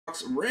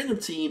Random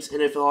Teams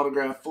NFL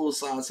Autograph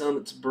full-size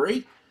helmets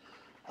break.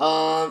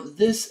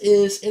 This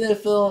is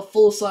NFL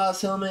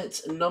full-size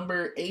helmets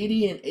number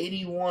 80 and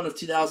 81 of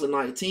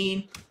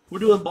 2019. We're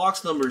doing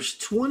box numbers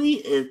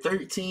 20 and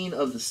 13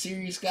 of the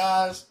series,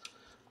 guys.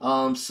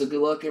 So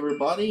good luck,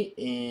 everybody,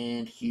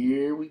 and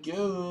here we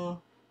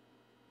go.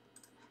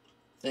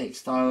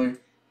 Thanks, Tyler.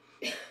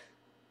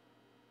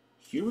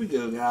 Here we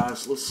go,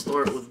 guys. Let's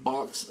start with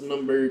box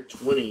number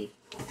 20.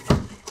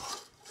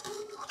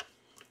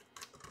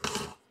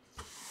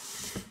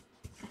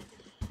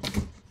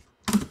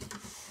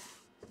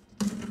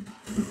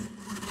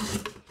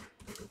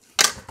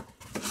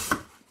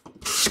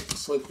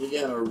 Looks like we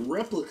got a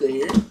replica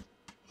here.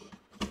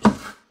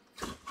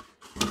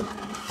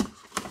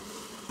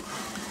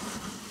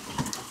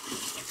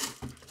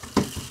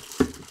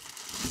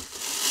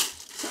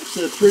 It's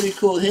a pretty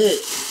cool hit.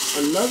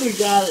 Another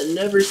guy that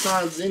never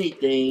signs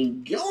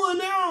anything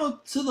going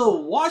out to the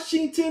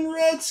Washington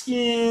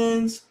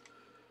Redskins.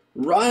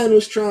 Ryan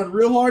was trying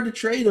real hard to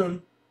trade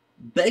him.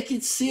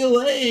 Beckett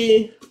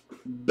CLA.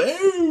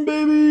 Boom,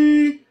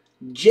 baby.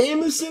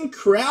 Jamison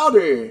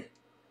Crowder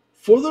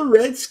for the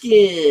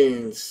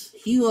Redskins.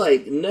 He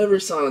never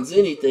signs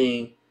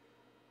anything.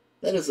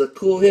 That is a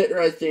cool hit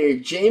right there.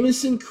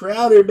 Jamison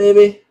Crowder,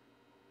 baby.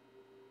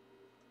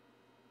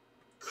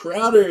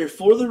 Crowder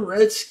for the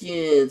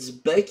Redskins.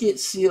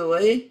 Beckett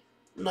CLA.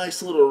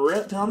 Nice little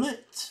rep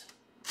helmet.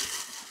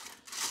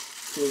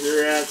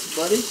 Congrats,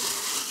 buddy.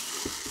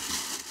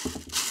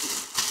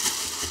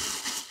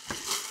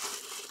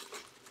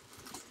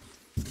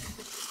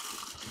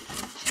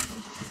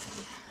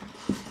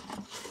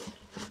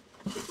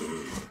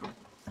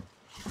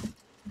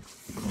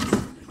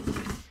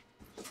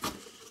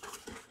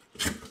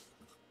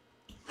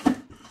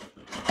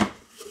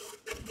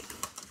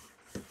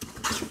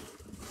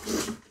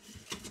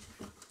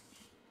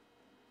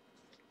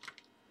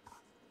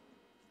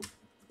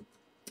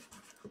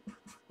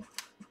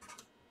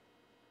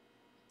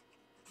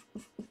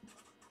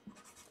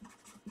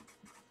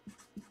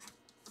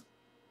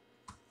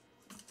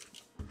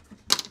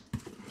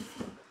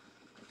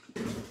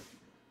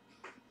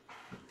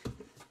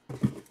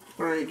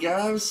 Alright,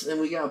 guys, and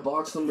we got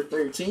box number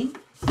 13.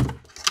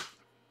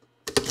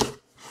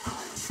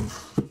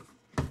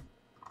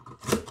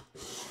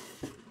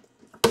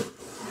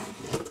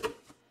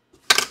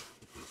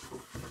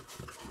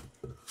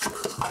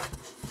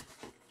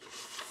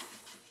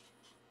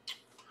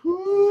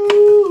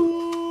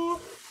 Woo.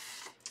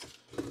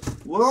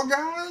 Well,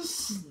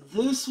 guys,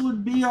 this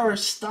would be our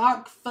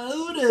stock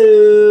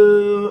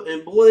photo.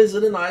 And boy, is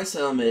it a nice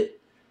helmet.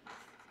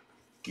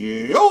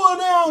 Going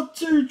out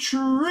to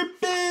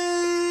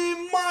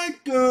Trippy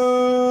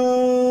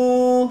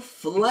Michael.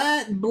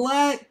 Flat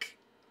black.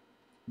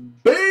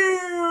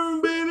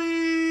 Boom,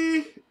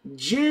 baby.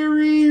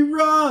 Jerry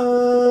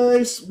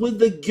Rice with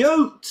the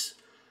GOAT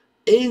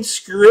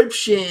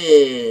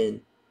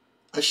inscription.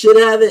 I should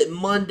have it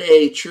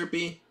Monday,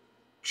 Trippy.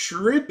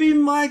 Trippy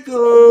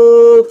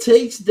Michael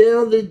takes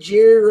down the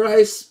Jerry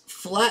Rice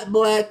flat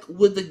black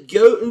with the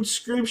GOAT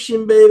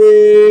inscription,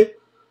 baby.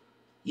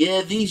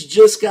 Yeah, these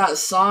just got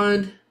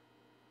signed.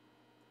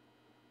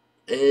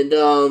 And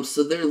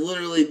so they're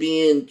literally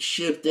being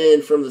shipped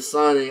in from the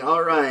signing.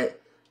 Alright.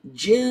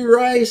 Jerry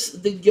Rice,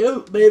 the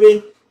GOAT,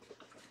 baby.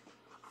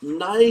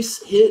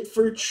 Nice hit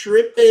for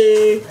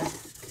Trippy.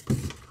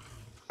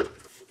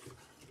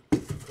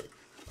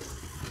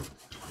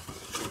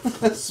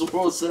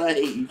 Swirl said I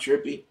hate you,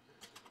 Trippy.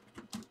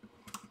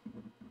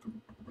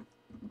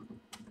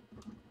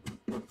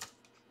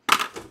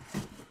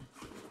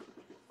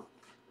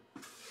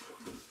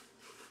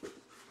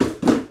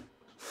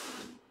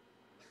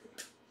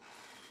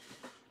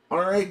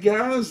 Alright,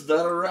 guys,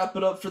 that'll wrap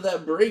it up for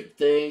that break.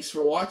 Thanks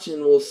for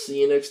watching. We'll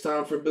see you next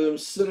time for Boom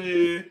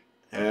City.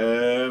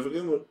 Have a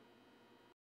good one.